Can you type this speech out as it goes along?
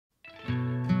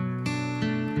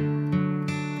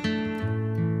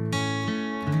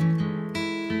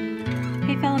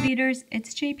fellow beaders,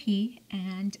 it's JP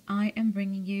and I am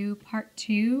bringing you part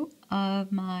 2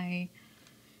 of my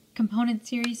component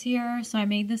series here. So I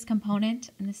made this component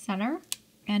in the center,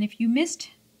 and if you missed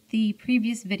the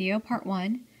previous video, part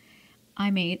 1,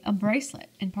 I made a bracelet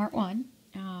in part 1.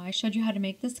 I showed you how to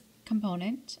make this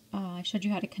component. I showed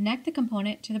you how to connect the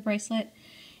component to the bracelet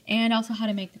and also how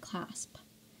to make the clasp.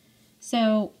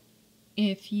 So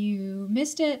if you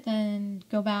missed it, then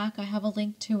go back. I have a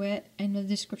link to it in the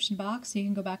description box, so you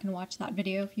can go back and watch that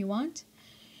video if you want.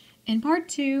 In part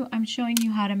 2, I'm showing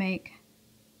you how to make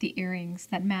the earrings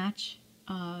that match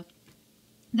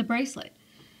the bracelet.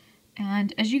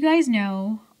 And as you guys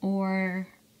know, or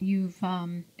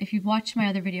if you've watched my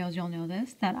other videos, you'll know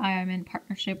this, that I am in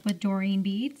partnership with Doreen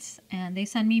Beads, and they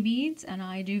send me beads, and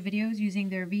I do videos using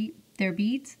their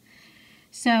beads.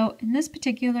 So in this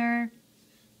particular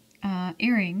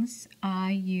earrings,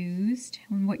 I used,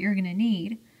 and what you're going to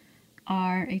need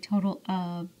are a total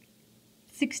of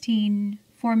 16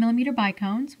 4mm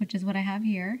bicones, which is what I have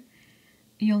here.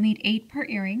 You'll need 8 per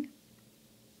earring.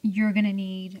 You're going to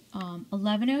need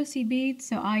 11 seed beads.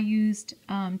 So I used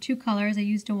 2 colors. I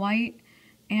used a white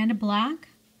and a black.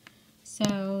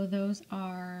 So those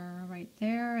are right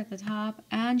there at the top.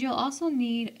 And you'll also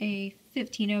need a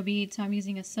 15 bead. So I'm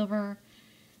using a silver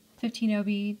 15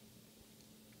 bead.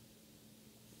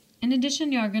 In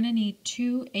addition, you're going to need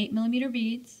 2 8mm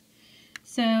beads.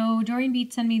 So Doreen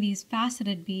Beads sent me these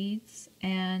faceted beads,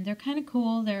 and they're kind of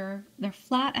cool. They're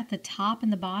flat at the top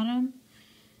and the bottom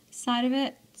side of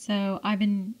it. So I've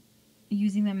been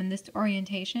using them in this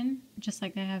orientation, just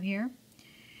like I have here.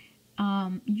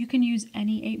 You can use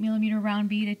any 8mm round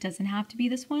bead. It doesn't have to be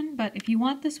this one, but if you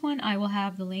want this one, I will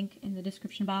have the link in the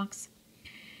description box.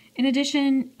 In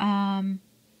addition,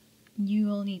 you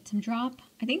will need some drop.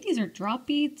 I think these are drop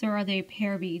beads, or are they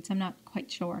pear beads? I'm not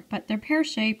quite sure, but they're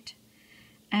pear-shaped,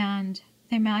 and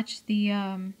they match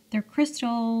the they're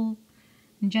crystal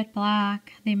and jet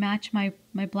black. They match my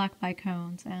black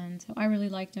bicones, and so I really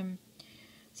liked them,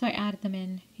 so I added them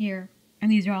in here. And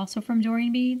these are also from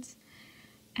Doreen Beads.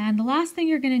 And the last thing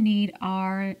you're going to need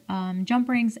are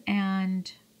jumprings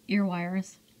and ear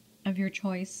wires of your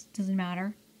choice. Doesn't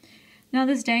matter. Now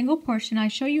this dangle portion, I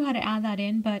show you how to add that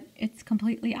in, but it's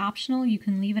completely optional. You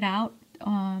can leave it out,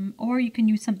 or you can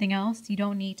use something else. You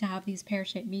don't need to have these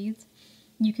pear-shaped beads.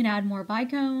 You can add more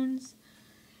bicones,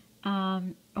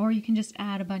 or you can just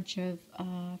add a bunch of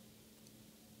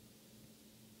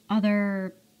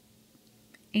other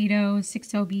 8/0,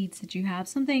 6/0 beads that you have.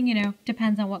 Something,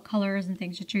 depends on what colors and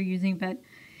things that you're using, but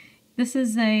this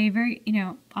is a very,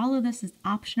 all of this is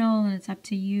optional, and it's up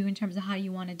to you in terms of how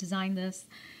you want to design this.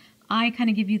 I kind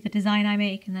of give you the design I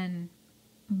make, and then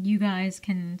you guys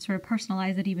can sort of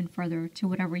personalize it even further to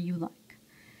whatever you like.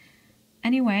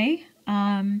 Anyway,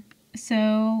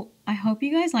 so I hope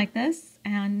you guys like this,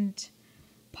 and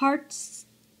parts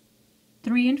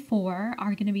 3 and 4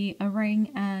 are going to be a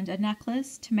ring and a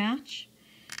necklace to match.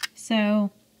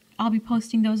 So I'll be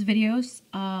posting those videos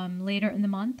later in the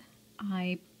month.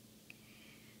 I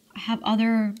have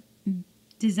other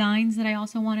designs that I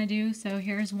also want to do. So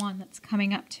here's one that's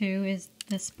coming up too, is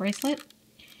this bracelet.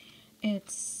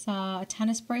 It's a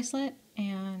tennis bracelet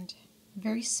and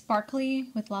very sparkly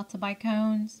with lots of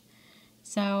bicones.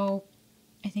 So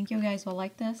I think you guys will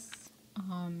like this.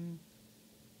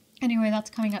 Anyway, that's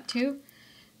coming up too.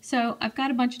 So I've got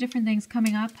a bunch of different things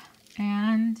coming up,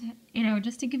 and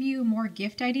just to give you more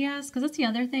gift ideas, because that's the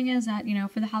other thing, is that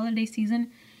for the holiday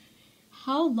season,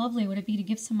 how lovely would it be to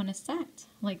give someone a set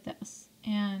like this?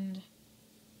 And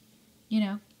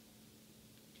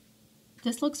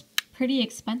this looks pretty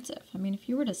expensive. I mean, if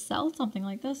you were to sell something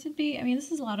like this, it'd be,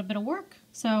 this is a bit of work.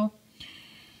 So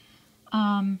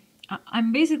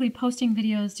I'm basically posting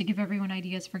videos to give everyone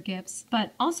ideas for gifts,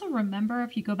 but also remember,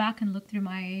 if you go back and look through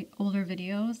my older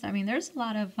videos, there's a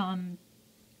lot of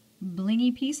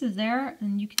blingy pieces there,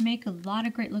 and you can make a lot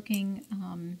of great looking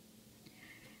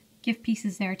gift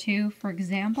pieces there too. For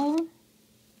example,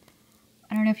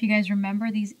 I don't know if you guys remember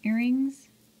these earrings,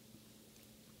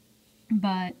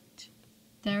 but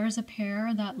there's a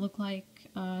pair that look like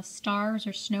stars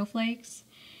or snowflakes.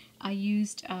 I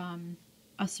used a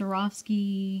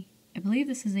Swarovski, I believe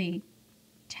this is a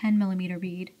 10mm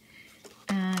bead,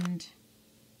 and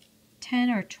 10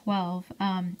 or 12.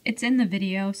 It's in the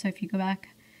video, so if you go back,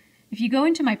 if you go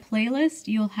into my playlist,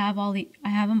 you'll have I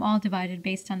have them all divided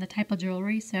based on the type of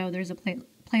jewelry. So there's a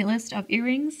playlist of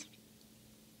earrings,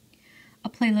 a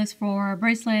playlist for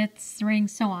bracelets,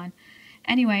 rings, so on.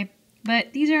 Anyway,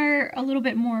 but these are a little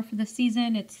bit more for the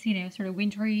season. It's, sort of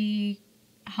wintry,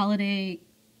 holiday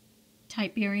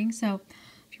type earrings. So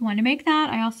if you want to make that.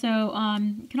 I also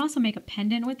you can also make a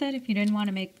pendant with it if you didn't want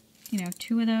to make, you know,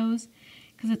 2 of those,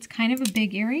 because it's kind of a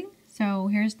big earring. So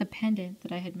here's the pendant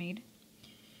that I had made.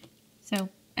 So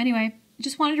anyway,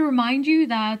 just wanted to remind you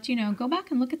that, you know, go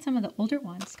back and look at some of the older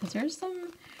ones, because there's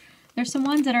some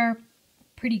ones that are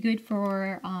pretty good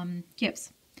for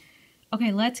gifts.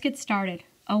 Okay, let's get started.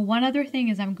 Oh, one other thing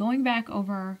is I'm going back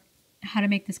over how to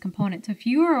make this component. So if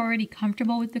you are already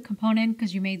comfortable with the component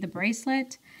because you made the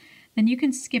bracelet, then you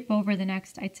can skip over the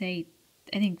next, I'd say,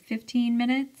 I think 15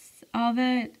 minutes of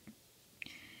it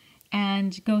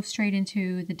and go straight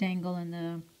into the dangle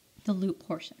and the loop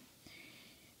portion.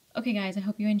 Okay guys, I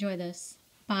hope you enjoy this.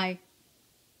 Bye.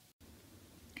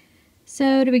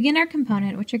 So to begin our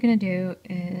component, what you're going to do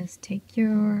is take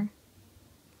your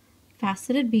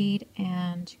faceted bead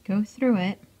and go through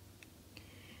it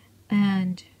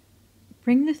and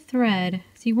bring the thread.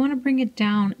 So you want to bring it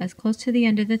down as close to the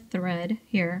end of the thread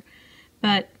here,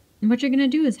 but what you're going to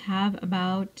do is have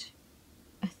about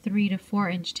a 3 to 4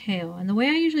 inch tail. And the way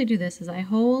I usually do this is I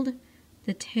hold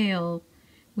the tail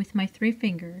with my 3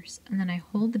 fingers, and then I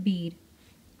hold the bead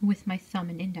with my thumb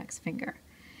and index finger.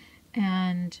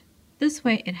 And this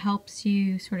way it helps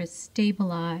you sort of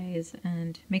stabilize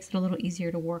and makes it a little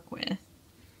easier to work with.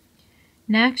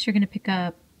 Next, you're going to pick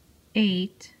up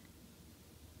 8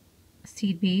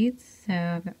 seed beads. So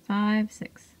I've got 5,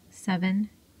 6, 7,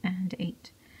 and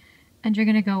 8. And you're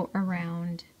going to go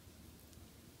around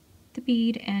the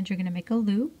bead and you're going to make a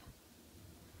loop.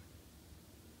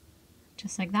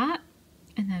 Just like that.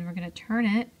 And then we're going to turn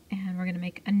it and we're going to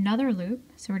make another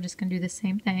loop. So we're just going to do the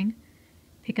same thing.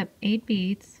 Pick up 8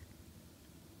 beads.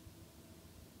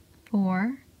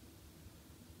 4,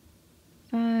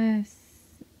 5,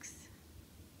 6,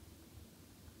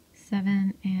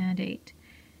 7, and 8.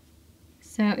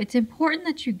 So it's important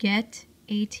that you get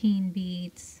 18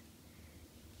 beads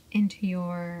into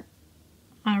your,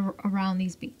 around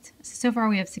these beads. So far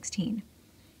we have 16.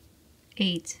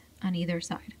 8 on either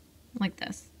side, like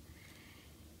this.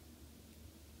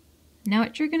 Now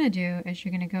what you're going to do is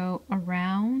you're going to go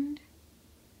around,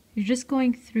 you're just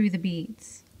going through the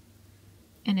beads.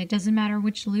 And it doesn't matter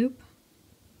which loop.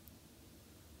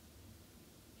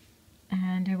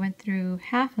 And I went through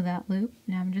half of that loop.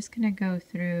 Now I'm just going to go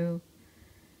through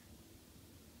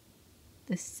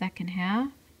the second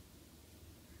half.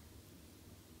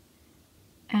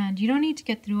 And you don't need to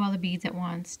get through all the beads at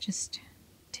once. Just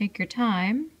take your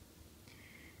time.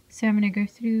 So I'm going to go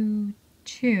through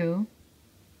 2.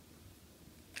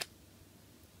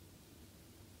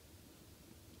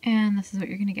 And this is what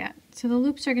you're going to get. So the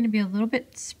loops are going to be a little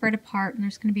bit spread apart and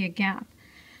there's going to be a gap.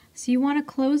 So you want to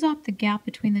close off the gap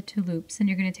between the 2 loops and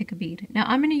you're going to take a bead. Now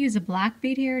I'm going to use a black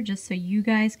bead here just so you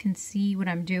guys can see what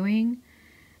I'm doing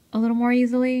a little more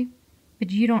easily.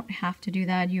 But you don't have to do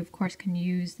that. You of course can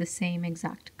use the same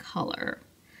exact color.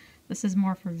 This is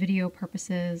more for video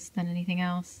purposes than anything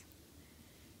else.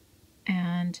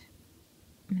 And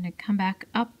I'm going to come back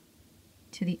up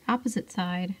to the opposite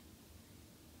side.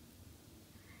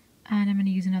 And I'm going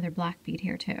to use another black bead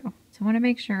here too. So I want to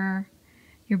make sure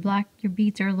your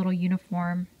beads are a little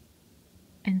uniform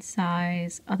in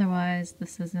size. Otherwise,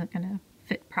 this isn't going to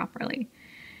fit properly.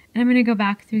 And I'm going to go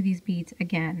back through these beads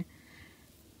again.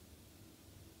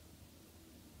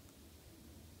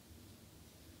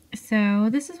 So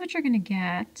this is what you're going to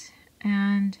get.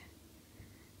 And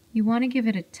you want to give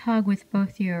it a tug with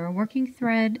both your working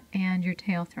thread and your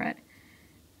tail thread.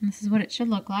 And this is what it should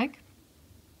look like.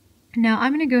 Now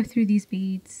I'm going to go through these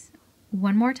beads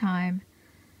one more time,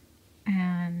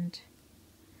 and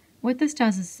what this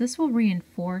does is this will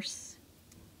reinforce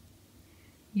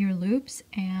your loops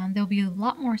and they'll be a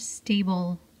lot more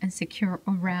stable and secure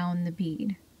around the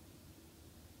bead.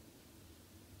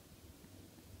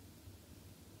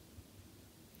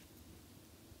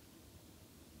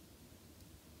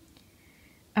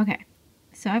 Okay,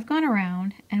 so I've gone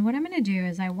around and what I'm going to do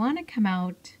is I want to come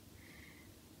out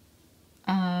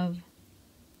of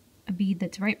a bead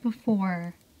that's right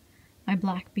before my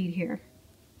black bead here.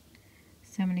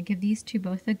 So I'm going to give these 2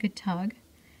 both a good tug.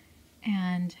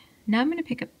 And now I'm going to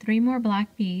pick up 3 more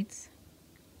black beads.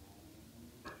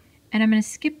 And I'm going to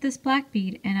skip this black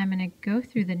bead and I'm going to go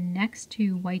through the next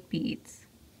 2 white beads.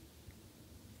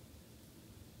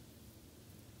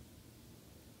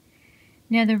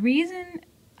 Now the reason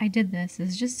I did this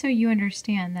is just so you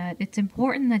understand that it's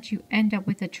important that you end up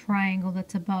with a triangle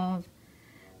that's above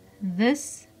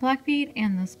this black bead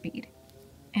and this bead.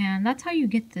 And that's how you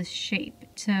get this shape.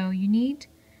 So you need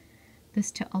this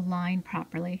to align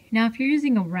properly. Now if you're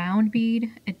using a round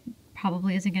bead, it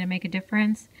probably isn't going to make a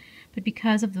difference. But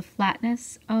because of the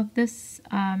flatness of this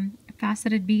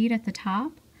faceted bead at the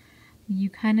top, you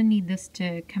kind of need this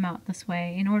to come out this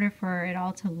way in order for it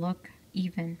all to look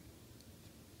even.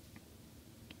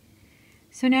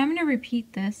 So now I'm going to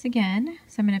repeat this again.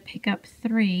 So I'm going to pick up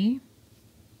 3,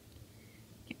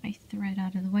 get my thread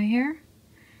out of the way here.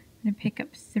 I'm going to pick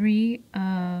up 3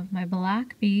 of my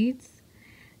black beads.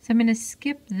 So I'm going to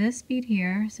skip this bead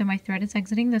here. So my thread is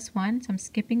exiting this one. So I'm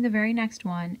skipping the very next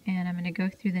one, and I'm going to go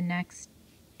through the next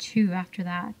 2 after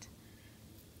that.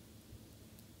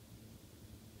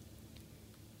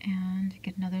 And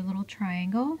get another little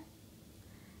triangle.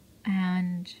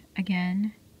 And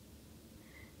again,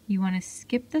 you want to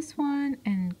skip this one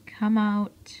and come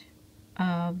out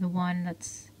of the one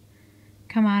that's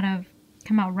come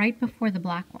out right before the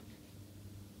black one.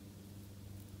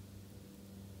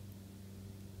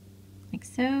 Like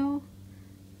so.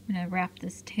 I'm going to wrap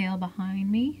this tail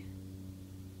behind me,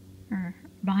 or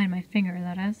behind my finger,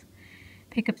 that is.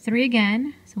 Pick up 3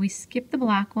 again. So we skip the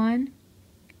black one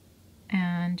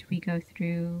and we go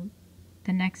through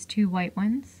the next 2 white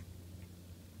ones.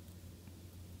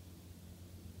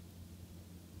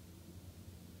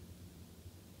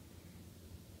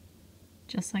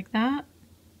 Just like that.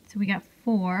 So we got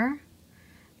 4.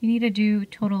 You need to do a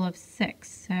total of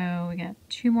 6. So we got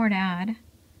 2 more to add.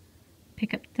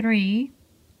 Pick up 3,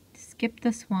 skip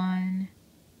this one,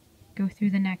 go through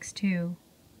the next 2.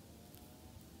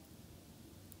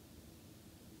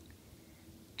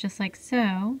 Just like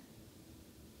so.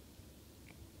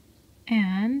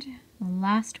 And the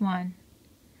last one.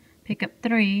 Pick up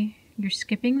 3, you're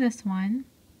skipping this one,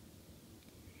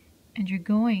 and you're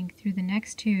going through the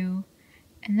next 2.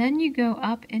 And then you go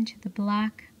up into the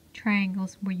black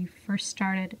triangles where you first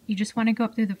started. You just want to go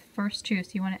up through the first 2,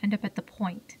 so you want to end up at the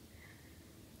point.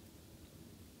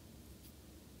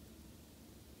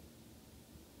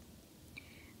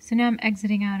 So now I'm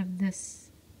exiting out of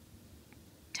this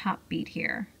top bead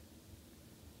here.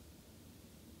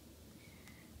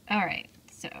 Alright,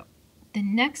 so the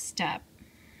next step,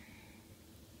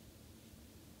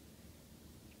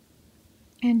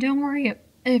 and don't worry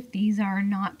if these are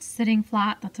not sitting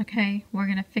flat, that's okay. We're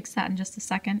going to fix that in just a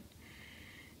second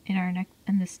in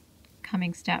this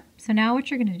coming step. So now what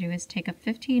you're going to do is take a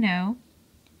 15-0,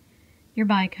 your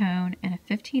bicone, and a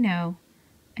 15-0,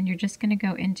 and you're just going to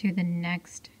go into the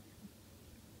next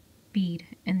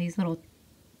bead in these little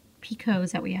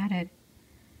picots that we added.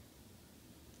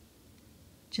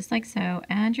 Just like so,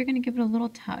 and you're going to give it a little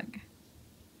tug.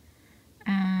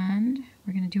 And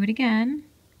we're going to do it again.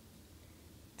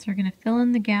 So we're going to fill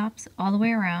in the gaps all the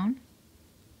way around.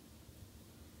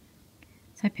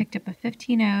 So I picked up a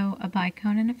 15-0, a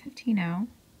bicone, and a 15-0.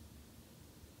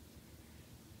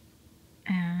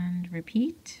 And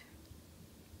repeat.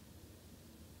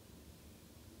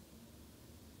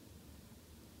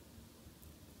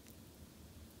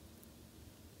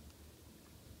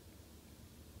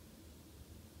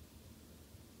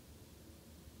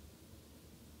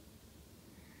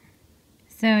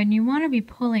 So, and you want to be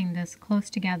pulling this close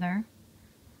together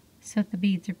so that the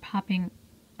beads are popping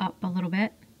up a little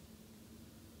bit.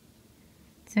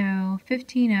 So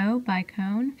 15-0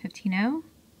 bicone, 15-0.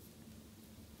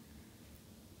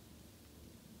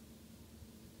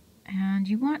 And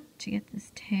you want to get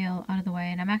this tail out of the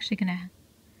way, and I'm actually going to,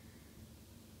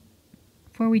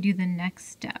 before we do the next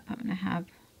step, I'm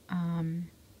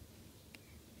going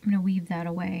to weave that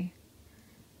away.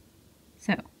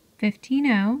 So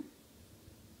 15-0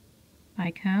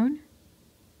 bicone,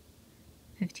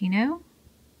 15-0,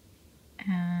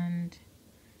 and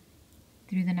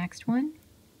through the next one.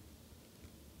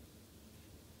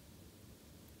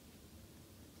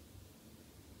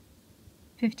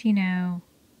 $15.00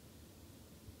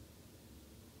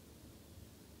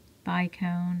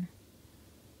 bicone,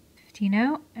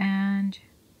 15-0, and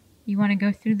you want to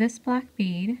go through this black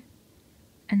bead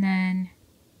and then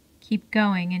keep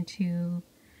going into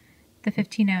the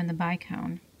 15-0 and the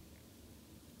bicone.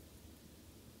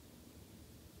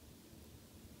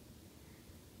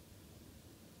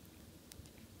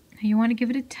 Now you want to give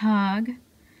it a tug,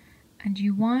 and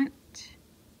you want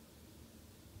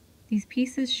these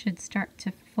pieces should start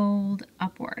to fold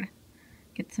upward.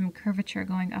 Get some curvature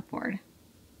going upward,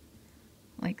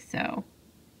 like so.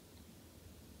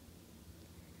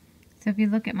 So if you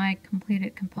look at my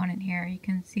completed component here, you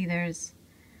can see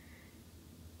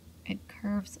it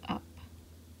curves up,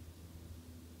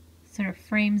 sort of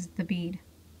frames the bead.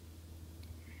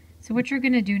 So what you're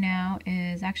going to do now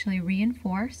is actually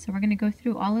reinforce. So we're going to go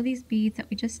through all of these beads that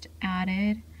we just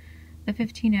added, the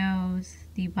 15-0s,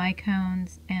 the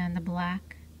bicones, and the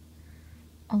black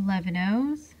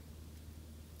 11-0s.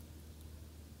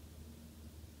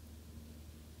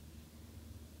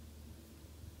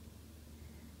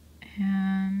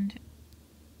 And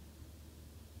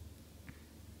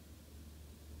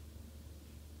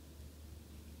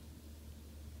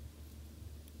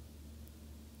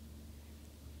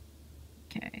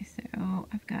Okay, so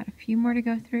I've got a few more to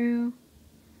go through.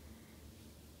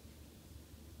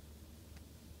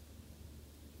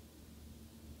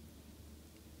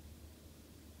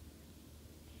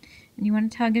 And you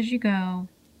want to tug as you go.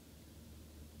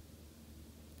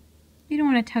 You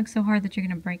don't want to tug so hard that you're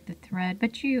going to break the thread,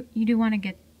 but you do want to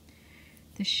get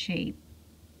the shape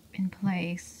in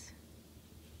place.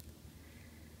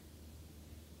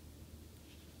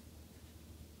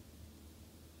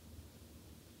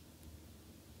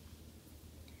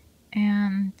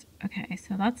 And okay,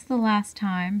 so that's the last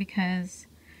time because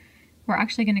we're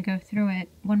actually going to go through it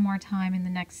one more time in the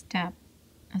next step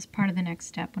as part of the next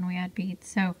step when we add beads.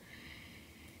 So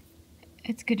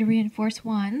it's good to reinforce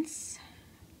once,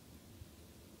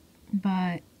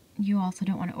 but you also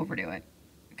don't want to overdo it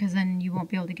because then you won't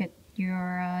be able to get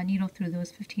your needle through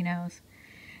those 15 O's.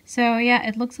 So yeah,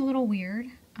 it looks a little weird.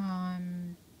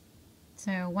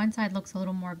 So one side looks a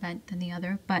little more bent than the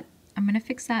other, but I'm going to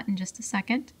fix that in just a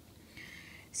second.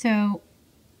 So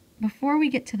before we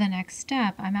get to the next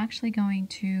step, I'm actually going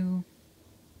to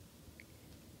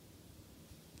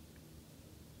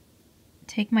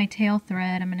take my tail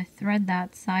thread, I'm going to thread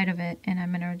that side of it, and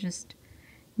I'm going to just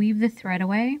weave the thread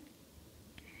away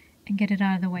and get it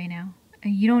out of the way now.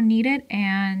 You don't need it,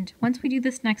 and once we do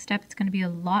this next step, it's going to be a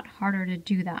lot harder to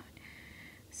do that.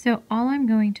 So all I'm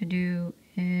going to do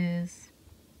is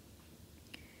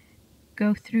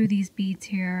go through these beads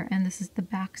here, and this is the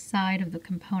back side of the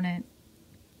component.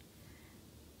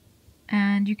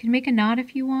 And you can make a knot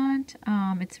if you want.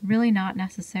 It's really not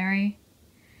necessary.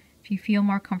 If you feel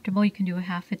more comfortable, you can do a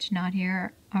 1/2 inch knot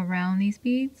here around these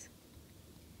beads.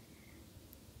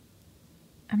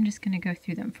 I'm just going to go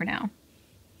through them for now.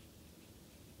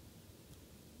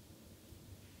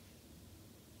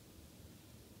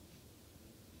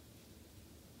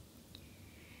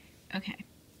 Okay,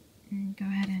 and go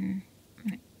ahead and I'm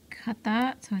going to cut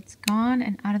that so it's gone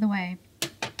and out of the way.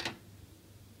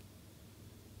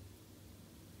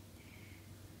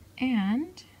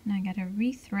 And now I got to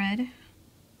rethread.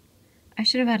 I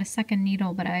should have had a second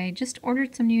needle, but I just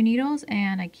ordered some new needles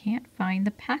and I can't find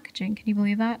the packaging. Can you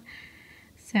believe that?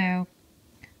 So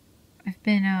I've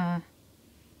been,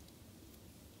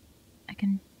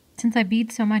 since I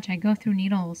bead so much, I go through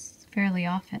needles fairly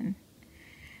often.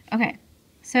 Okay,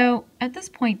 so at this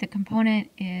point, the component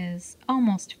is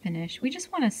almost finished. We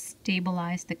just want to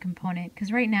stabilize the component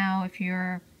because right now, if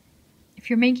you're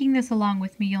making this along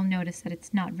with me, you'll notice that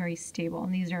it's not very stable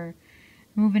and these are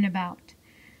moving about.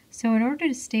 So in order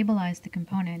to stabilize the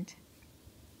component,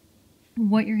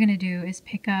 what you're going to do is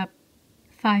pick up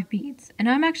 5 beads. And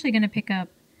I'm actually going to pick up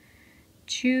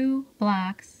 2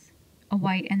 blacks, a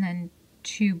white, and then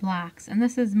 2 blacks. And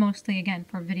this is mostly, again,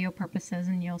 for video purposes,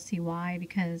 and you'll see why,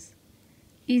 because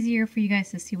easier for you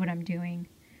guys to see what I'm doing.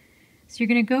 So you're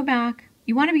going to go back.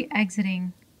 You want to be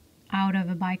exiting out of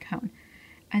a bicone.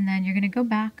 And then you're going to go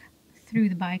back through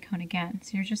the bicone again.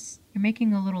 So you're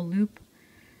making a little loop,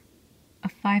 a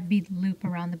 5 bead loop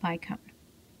around the bicone.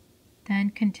 Then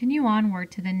continue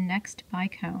onward to the next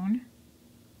bicone.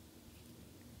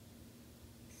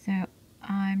 So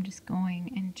I'm just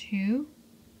going into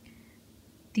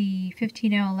the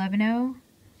 15 0, 11 0,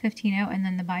 15 0, and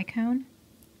then the bicone.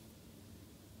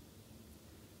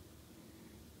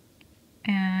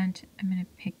 And I'm going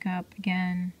to pick up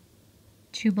again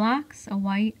 2 blacks, a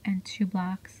white, and 2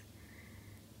 blacks.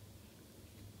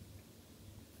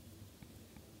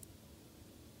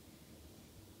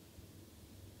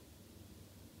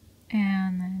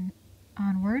 And then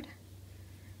onward.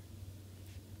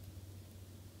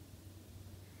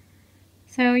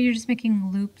 So you're just making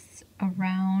loops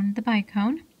around the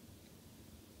bicone.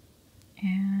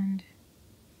 And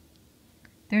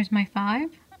there's my 5.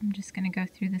 I'm just going to go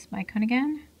through this bicone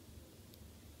again.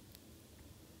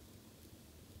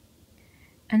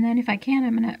 And then if I can,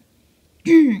 I'm going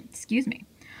to, excuse me,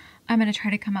 I'm going to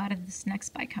try to come out of this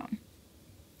next bicone.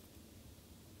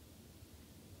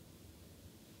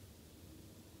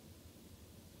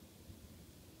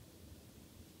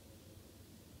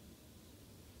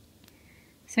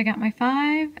 So I got my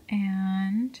 5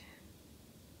 and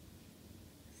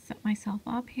set myself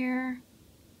up here.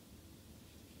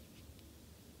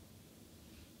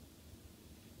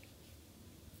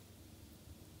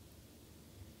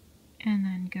 And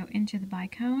then go into the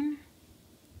bicone,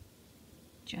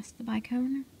 just the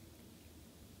bicone.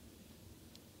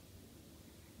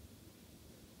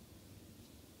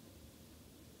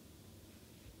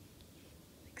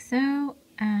 Like so,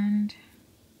 and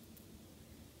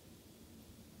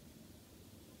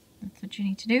that's what you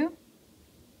need to do.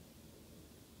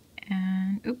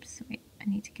 And oops, wait, I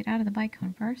need to get out of the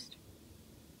bicone first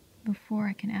before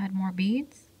I can add more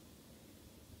beads.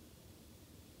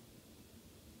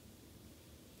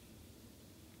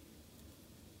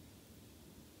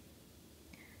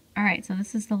 Alright, so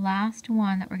this is the last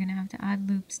one that we're going to have to add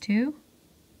loops to.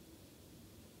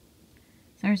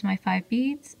 So there's my 5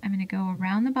 beads. I'm going to go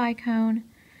around the bicone,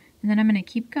 and then I'm going to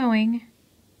keep going,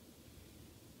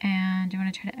 and I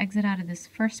want to try to exit out of this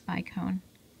first bicone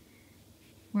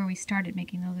where we started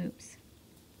making the loops.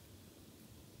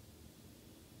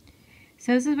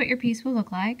 So this is what your piece will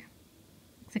look like.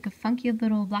 It's like a funky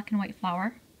little black and white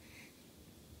flower.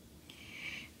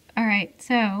 Alright,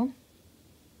 so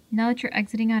now that you're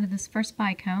exiting out of this first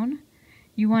bicone,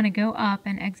 you want to go up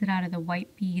and exit out of the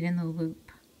white bead in the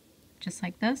loop. Just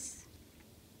like this.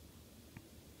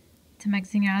 So I'm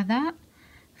exiting out of that.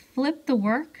 Flip the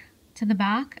work to the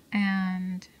back,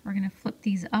 and we're going to flip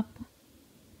these up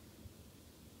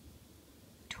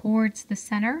towards the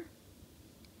center.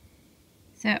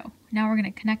 So now we're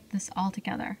going to connect this all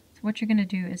together. So what you're going to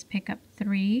do is pick up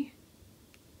 3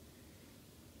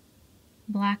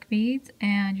 black beads,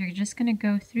 and you're just going to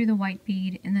go through the white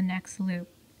bead in the next loop.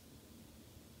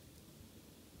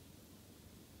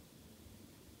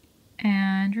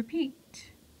 And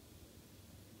repeat.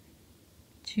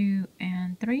 2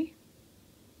 and 3.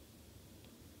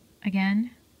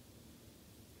 Again.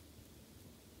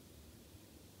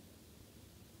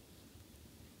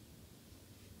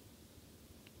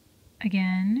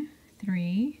 Again,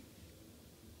 3.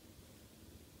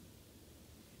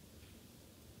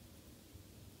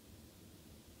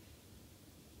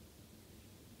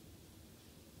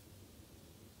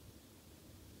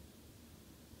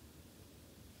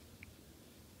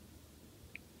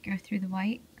 Go through the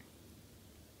white.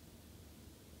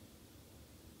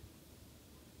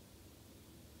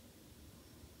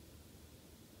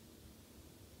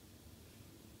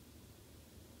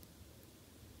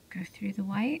 Go through the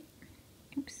white.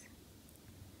 Oops.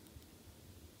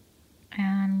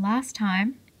 And last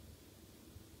time,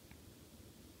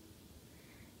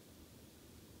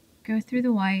 go through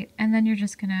the white, and then you're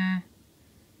just gonna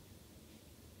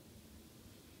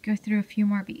go through a few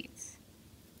more beads.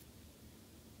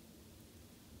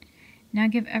 Now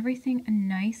give everything a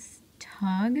nice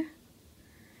tug,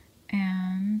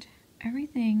 and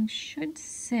everything should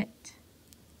sit.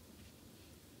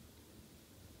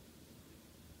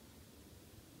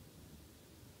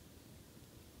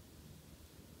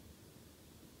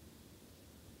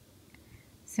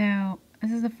 So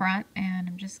this is the front, and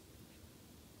I'm just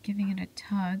giving it a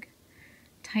tug,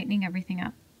 tightening everything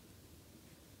up.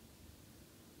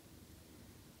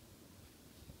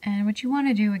 And what you want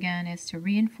to do again is to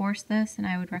reinforce this, and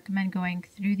I would recommend going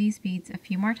through these beads a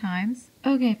few more times.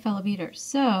 Okay, fellow beaders,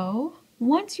 so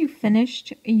once you've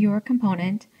finished your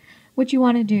component, what you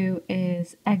want to do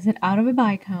is exit out of a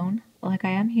bicone, like I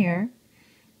am here.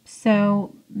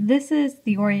 So this is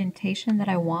the orientation that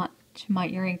I want my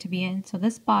earring to be in. So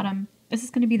this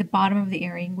is going to be the bottom of the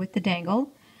earring with the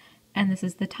dangle, and this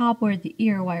is the top where the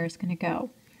ear wire is going to go.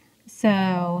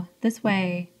 So this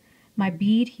way my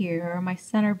bead here, or my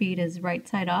center bead, is right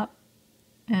side up,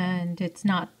 and it's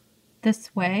not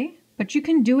this way, but you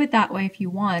can do it that way if you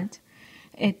want.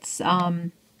 It's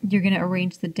you're going to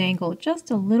arrange the dangle just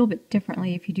a little bit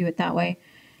differently if you do it that way.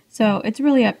 So it's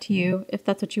really up to you if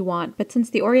that's what you want. But since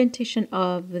the orientation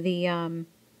of the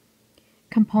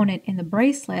component in the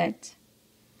bracelet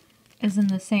is in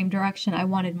the same direction, I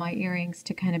wanted my earrings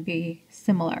to kind of be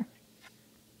similar.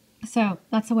 So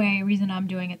that's the reason I'm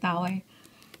doing it that way.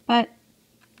 But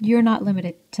you're not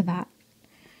limited to that.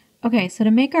 Okay, so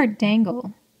to make our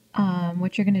dangle,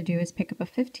 what you're going to do is pick up a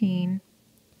 15,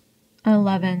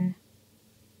 11,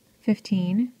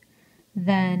 15,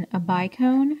 then a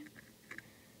bicone,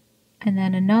 and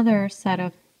then another set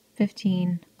of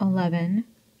 15, 11,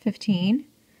 15,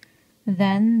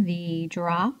 then the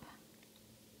drop,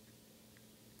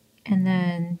 and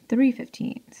then 3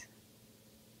 15s.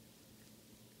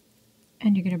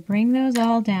 And you're going to bring those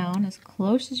all down as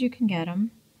close as you can get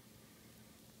them,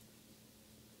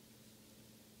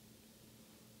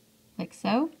 like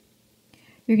so.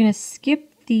 You're going to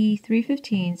skip the 3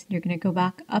 15s, and you're going to go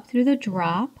back up through the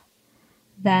drop,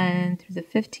 then through the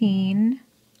 15,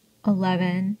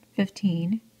 11,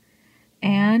 15,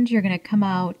 and you're going to come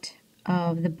out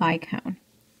of the bicone.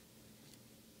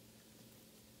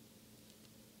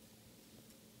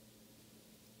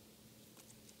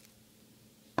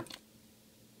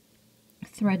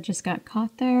 Thread just got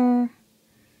caught there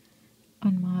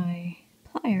on my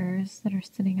pliers that are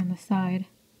sitting on the side.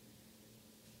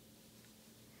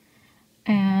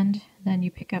 And then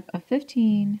you pick up a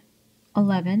 15,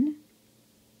 11,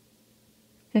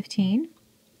 15,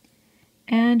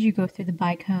 and you go through the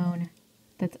bicone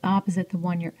that's opposite the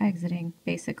one you're exiting,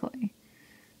 basically.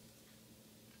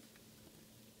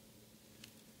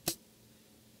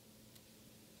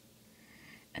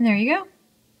 And there you go.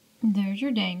 There's your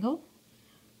dangle.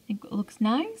 I think it looks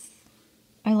nice.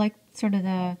 I like sort of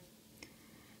the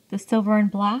silver and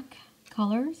black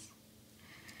colors.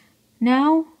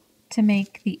 Now to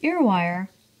make the ear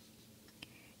wire,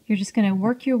 you're just going to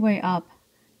work your way up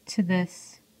to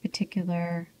this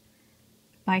particular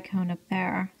bicone up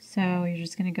there. So you're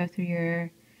just going to go through your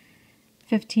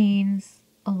 15s,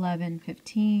 11,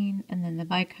 15, and then the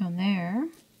bicone there.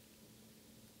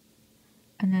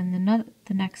 And then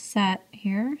the next set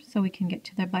here, so we can get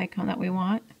to the bicone that we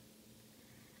want.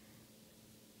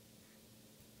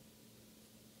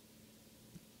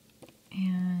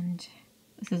 And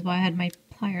this is why I had my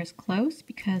pliers close,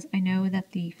 because I know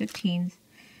that the 15s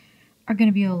are going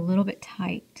to be a little bit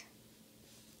tight.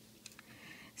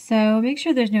 So make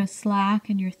sure there's no slack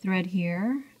in your thread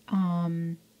here.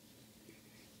 And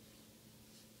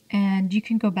you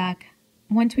can go back,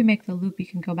 once we make the loop, you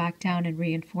can go back down and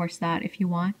reinforce that if you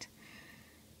want.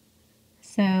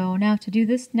 So now to do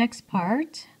this next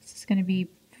part, this is going to be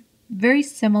very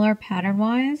similar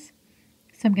pattern-wise.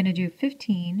 So I'm going to do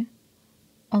 15,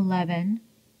 11,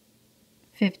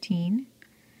 15.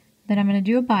 Then I'm going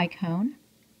to do a bicone.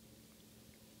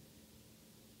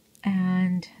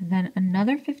 And then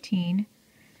another 15.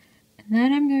 And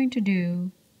then I'm going to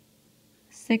do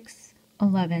 6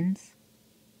 11s.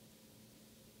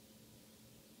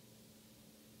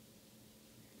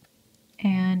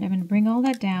 And I'm going to bring all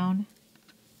that down.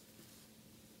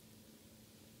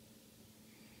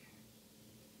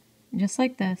 Just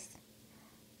like this.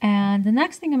 And the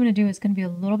next thing I'm going to do is going to be a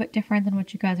little bit different than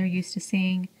what you guys are used to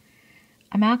seeing.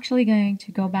 I'm actually going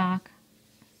to go back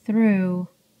through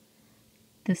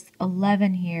this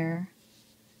 11 here,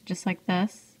 just like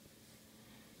this.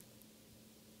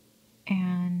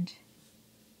 And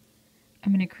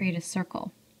I'm going to create a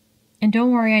circle. And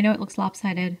don't worry, I know it looks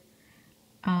lopsided.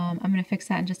 I'm going to fix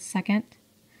that in just a second.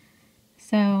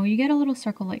 So you get a little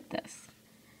circle like this.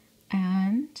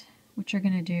 And what you're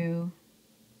going to do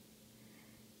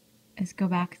is go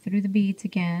back through the beads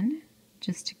again,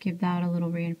 just to give that a little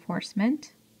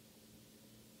reinforcement.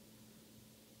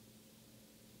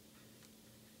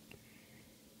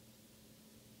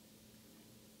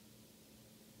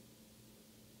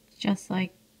 Just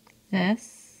like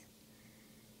this.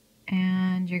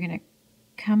 And you're going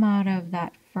to come out of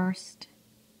that first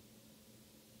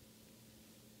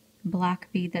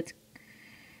black bead that's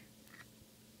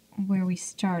where we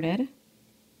started.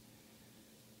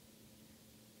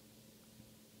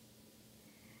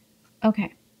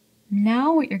 Okay,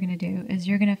 now what you're going to do is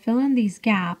you're going to fill in these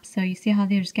gaps. So you see how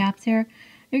there's gaps here?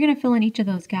 You're going to fill in each of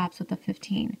those gaps with a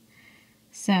 15.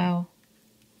 So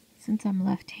since I'm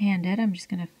left-handed, I'm just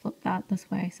going to flip that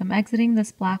this way. So I'm exiting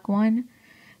this black one,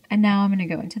 and now I'm going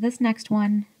to go into this next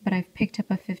one, but I've picked up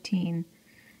a 15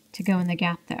 to go in the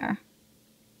gap there.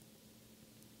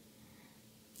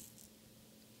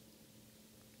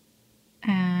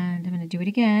 And I'm going to do it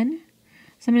again.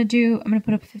 So I'm going to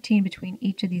put up 15 between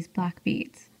each of these black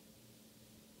beads.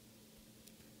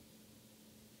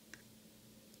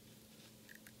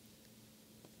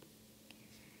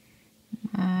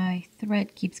 My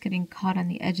thread keeps getting caught on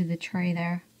the edge of the tray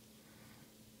there.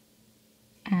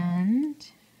 And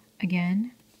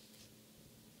again.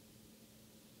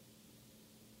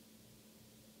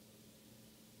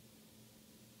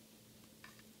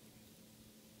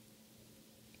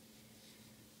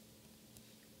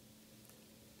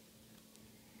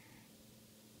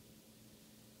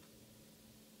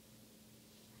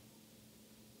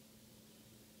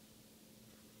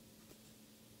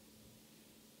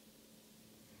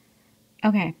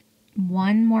 Okay,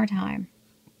 one more time.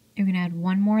 You're going to add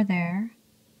one more there.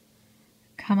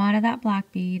 Come out of that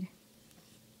black bead.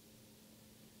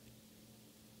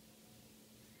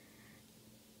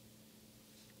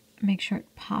 Make sure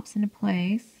it pops into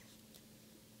place.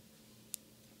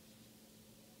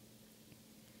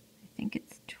 I think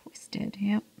it's twisted,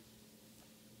 yep.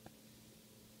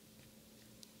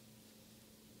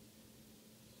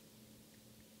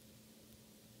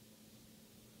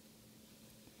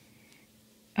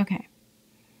 Okay.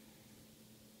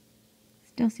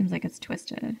 Still seems like it's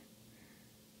twisted,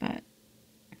 but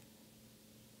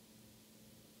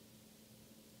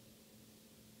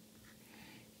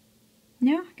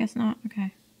no, I guess not.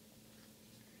 Okay.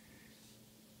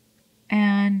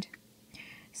 And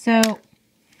so,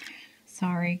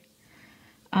 sorry.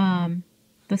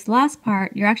 This last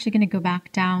part, you're actually going to go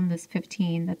back down this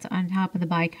 15 that's on top of the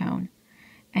bicone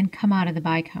and come out of the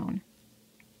bicone.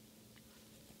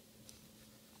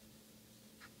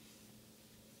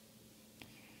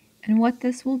 And what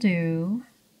this will do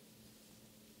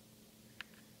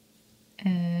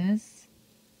is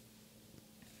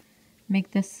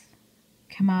make this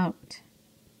come out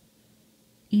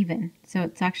even, so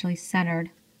it's actually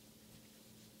centered.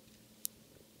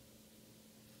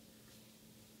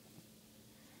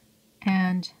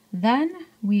 And then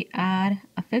we add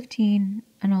a 15,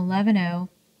 an 11/0,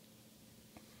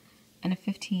 and a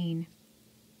 15.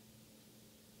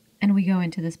 And we go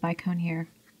into this bicone here.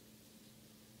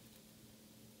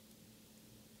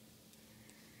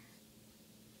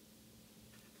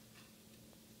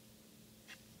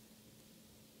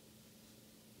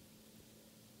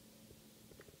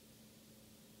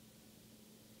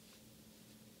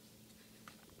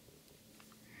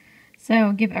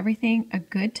 So give everything a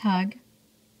good tug,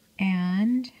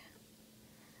 and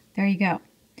there you go.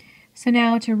 So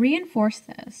now to reinforce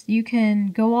this, you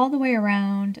can go all the way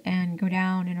around and go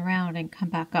down and around and come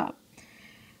back up.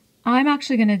 I'm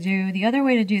actually going to do, the other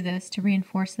way to do this, to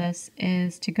reinforce this,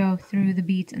 is to go through the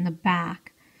beads in the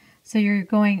back. So you're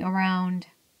going around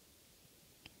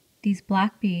these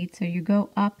black beads, so you go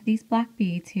up these black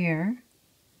beads here.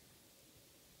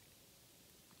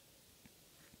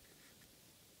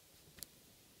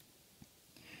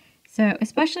 So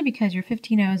especially because your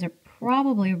 15/0s are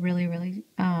probably really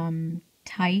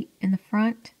tight in the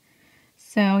front,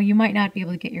 so you might not be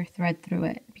able to get your thread through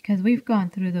it, because we've gone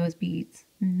through those beads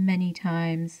many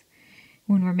times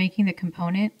when we're making the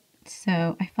component.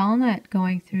 So I found that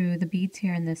going through the beads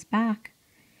here in this back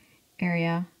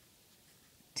area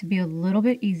to be a little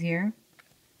bit easier,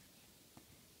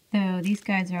 though these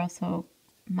guys are also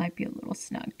might be a little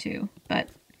snug too, but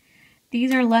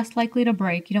these are less likely to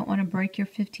break. You don't want to break your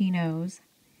 15/0s.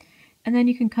 And then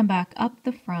you can come back up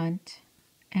the front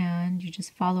and you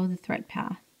just follow the thread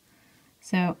path.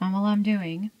 So all I'm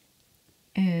doing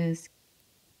is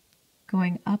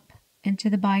going up into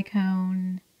the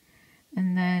bicone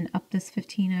and then up this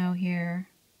 15/0 here.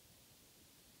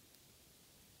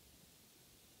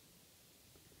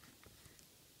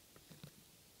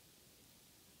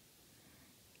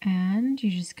 And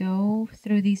you just go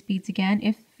through these beads again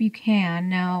if you can.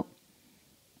 Now,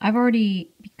 I've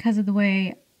already, because of the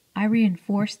way I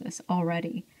reinforced this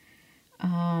already,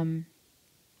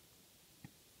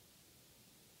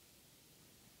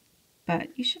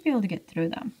 but you should be able to get through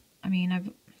them. I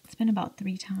mean, it's been about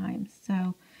 3 times,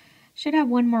 so should have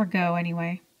one more go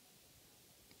anyway.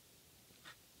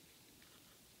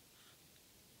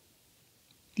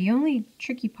 The only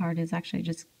tricky part is actually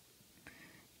just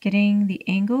getting the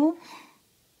angle,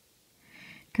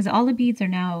 because all the beads are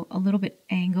now a little bit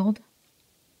angled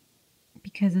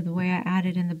because of the way I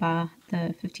added in the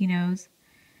 15/0s.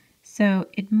 So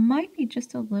it might be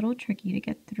just a little tricky to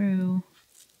get through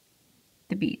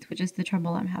the beads, which is the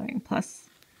trouble I'm having. Plus,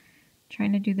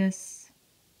 trying to do this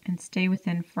and stay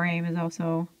within frame is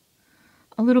also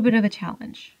a little bit of a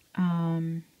challenge.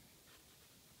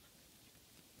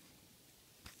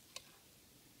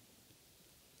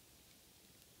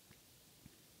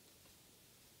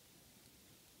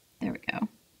 There we go.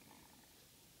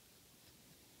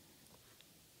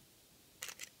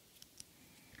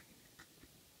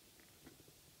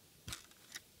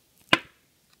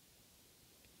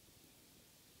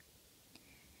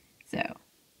 So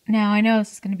now I know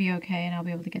this is going to be okay and I'll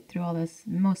be able to get through all this,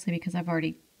 mostly because I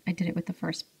did it with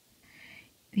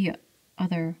the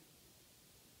other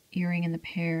earring in the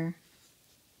pair.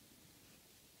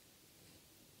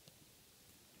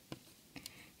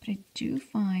 But I do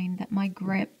find that my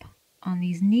grip on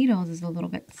these needles is a little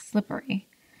bit slippery,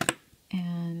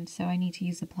 and so I need to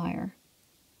use a plier.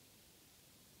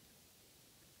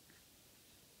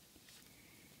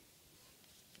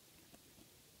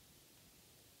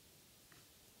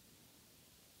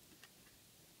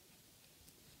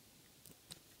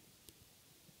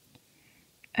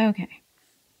 Okay,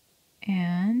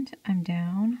 and I'm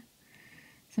down,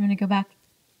 so I'm going to go back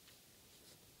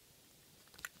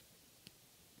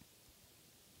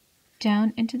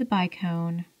down into the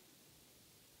bicone,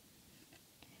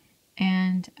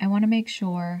 and I want to make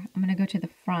sure, I'm going to go to the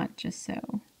front just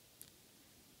so.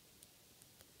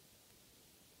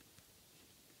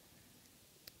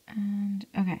 And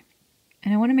okay,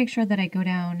 and I want to make sure that I go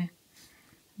down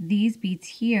these beads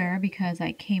here because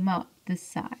I came up this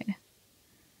side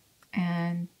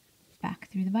and back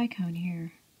through the bicone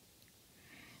here.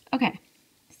 Okay,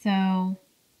 so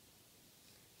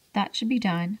that should be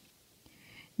done.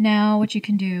 Now what you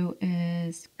can do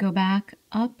is go back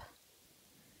up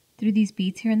through these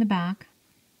beads here in the back,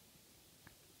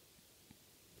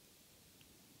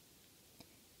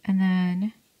 and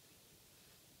then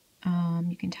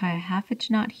you can tie a 1/2 inch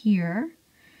knot here.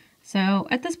 So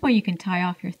at this point you can tie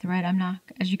off your thread. I'm not,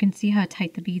 as you can see how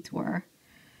tight the beads were,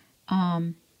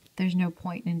 there's no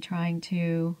point in trying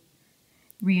to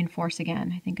reinforce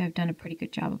again. I think I've done a pretty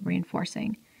good job of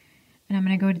reinforcing. And I'm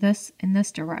going to go to this in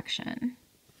this direction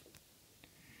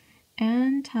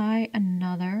and tie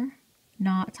another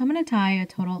knot. So I'm going to tie a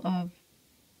total of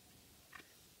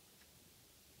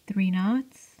 3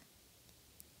 knots.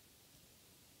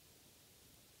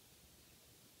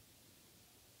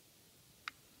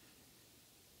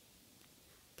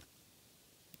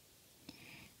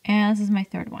 And this is my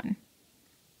third one.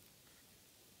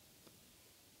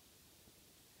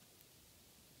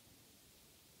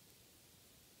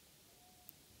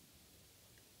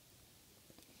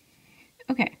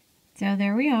 Okay, so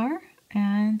there we are,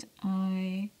 and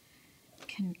I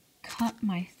can cut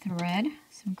my thread.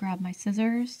 So grab my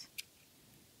scissors.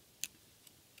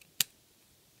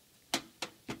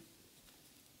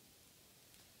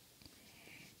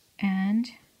 And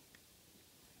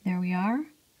there we are.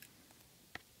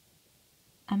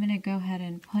 I'm going to go ahead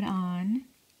and put on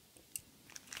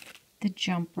the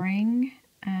jump ring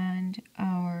and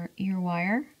our ear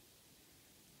wire.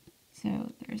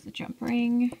 So there's the jump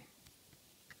ring.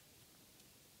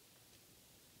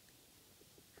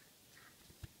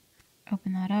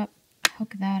 Open that up,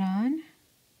 hook that on.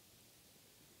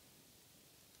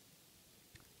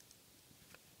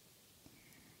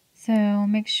 So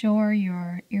make sure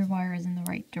your ear wire is in the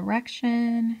right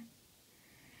direction.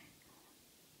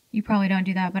 You probably don't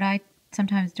do that, but I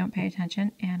sometimes don't pay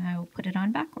attention, and I will put it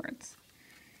on backwards.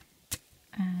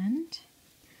 And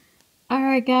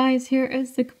alright guys, here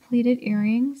is the completed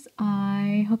earrings.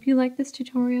 I hope you like this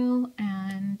tutorial,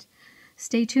 and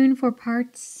stay tuned for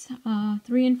parts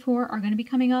 3 and 4 are going to be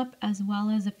coming up, as well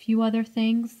as a few other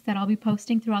things that I'll be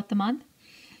posting throughout the month.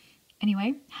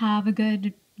 Anyway, have a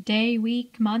good day,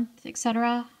 week, month,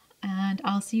 etc. And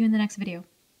I'll see you in the next video.